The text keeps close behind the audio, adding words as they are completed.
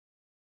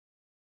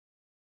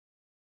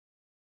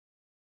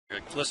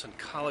Listen,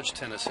 college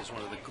tennis is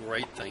one of the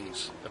great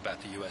things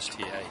about the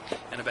USTA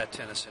and about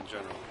tennis in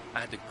general. I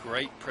had the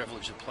great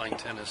privilege of playing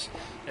tennis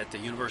at the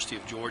University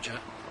of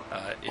Georgia.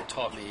 It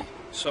taught me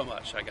so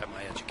much. I got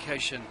my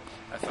education.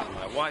 I found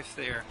my wife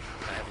there.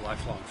 I have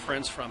lifelong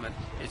friends from it.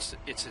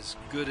 It's as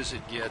good as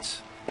it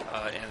gets,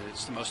 and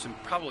it's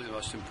probably the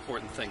most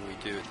important thing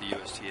we do at the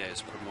USTA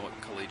is promote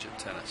collegiate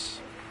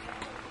tennis.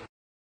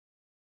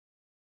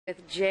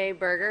 With Jay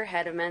Berger,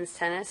 head of men's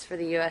tennis for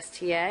the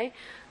USTA.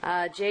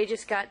 Jay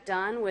just got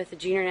done with the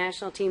junior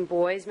national team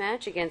boys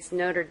match against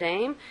Notre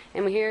Dame,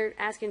 and we're here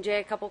asking Jay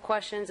a couple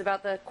questions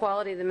about the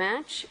quality of the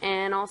match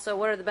and also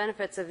what are the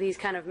benefits of these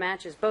kind of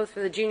matches, both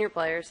for the junior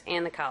players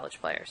and the college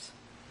players.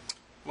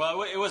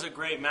 Well, it was a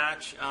great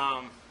match.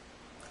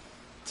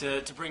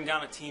 To bring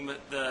down a team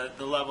at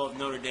the level of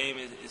Notre Dame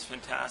is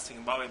fantastic,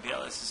 and Bobby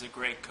Bayless is a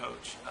great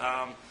coach.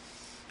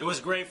 It was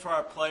great for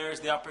our players.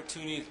 The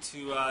opportunity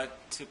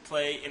to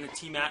play in a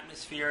team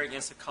atmosphere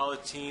against a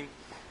college team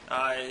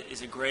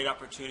is a great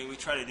opportunity. We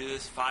try to do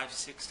this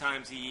 5-6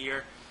 times a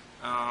year.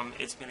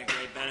 It's been a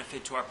great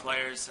benefit to our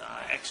players.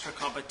 Extra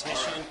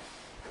competition.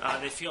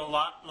 They feel a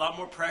lot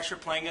more pressure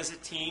playing as a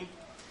team,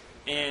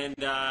 and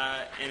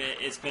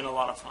it's been a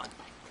lot of fun.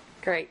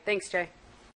 Great. Thanks, Jay.